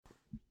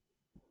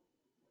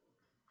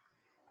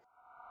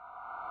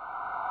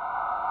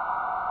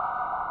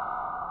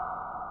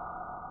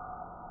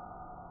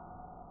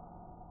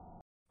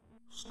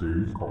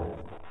Stay calm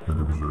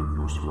and observe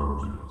your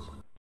surroundings.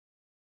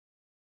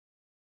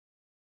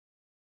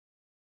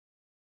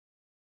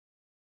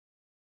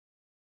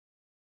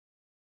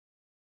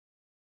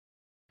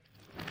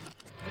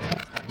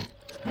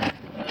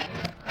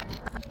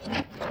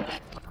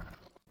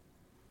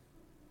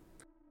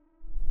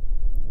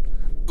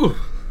 Oof.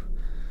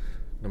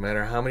 No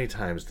matter how many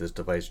times this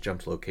device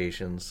jumps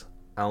locations,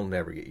 I'll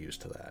never get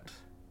used to that.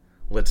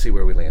 Let's see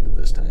where we landed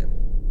this time.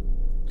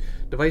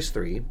 Device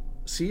 3,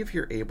 see if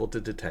you're able to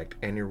detect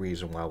any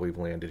reason why we've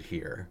landed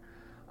here.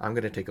 I'm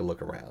going to take a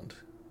look around.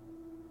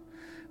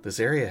 This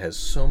area has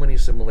so many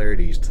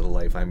similarities to the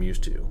life I'm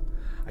used to.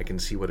 I can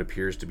see what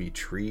appears to be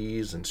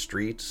trees and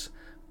streets,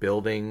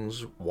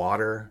 buildings,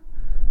 water.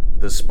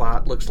 The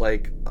spot looks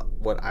like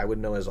what I would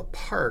know as a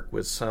park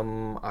with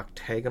some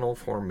octagonal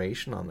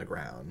formation on the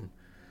ground.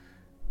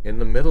 In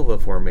the middle of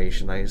the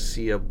formation, I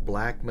see a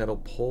black metal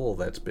pole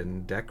that's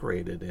been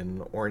decorated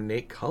in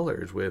ornate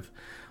colors with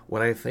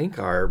what I think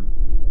are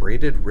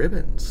braided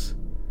ribbons.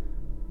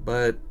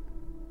 But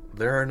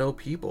there are no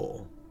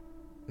people,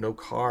 no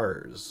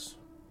cars,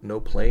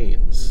 no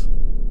planes.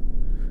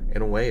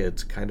 In a way,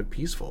 it's kind of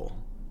peaceful.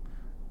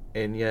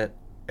 And yet,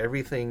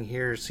 everything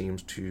here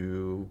seems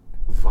to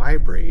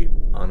vibrate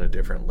on a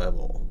different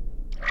level.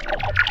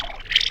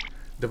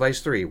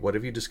 Device 3, what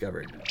have you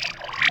discovered?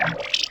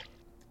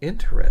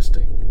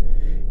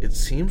 Interesting. It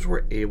seems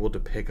we're able to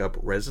pick up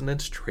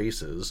resonance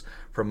traces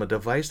from a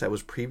device that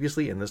was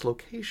previously in this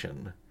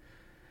location.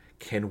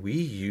 Can we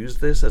use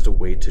this as a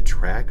way to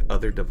track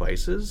other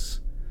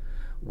devices?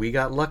 We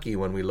got lucky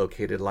when we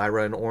located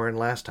Lyra and Orin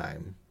last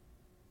time.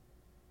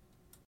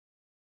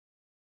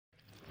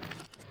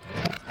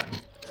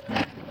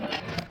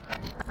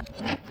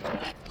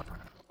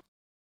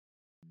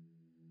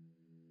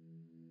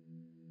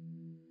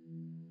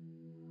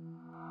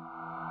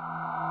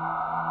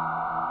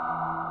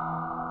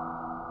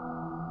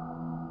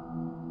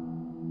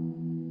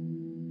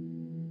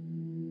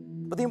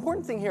 But the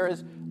important thing here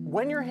is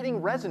when you're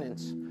hitting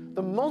resonance,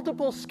 the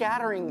multiple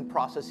scattering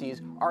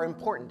processes are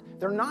important.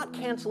 They're not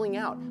canceling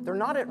out. They're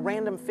not at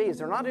random phase.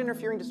 They're not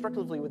interfering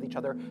destructively with each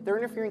other. They're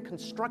interfering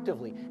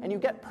constructively. And you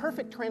get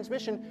perfect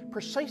transmission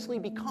precisely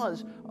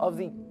because of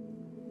the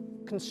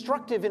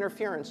constructive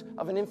interference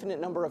of an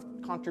infinite number of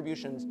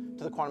contributions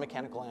to the quantum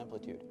mechanical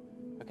amplitude.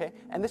 Okay?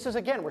 And this is,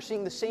 again, we're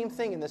seeing the same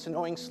thing in this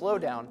annoying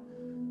slowdown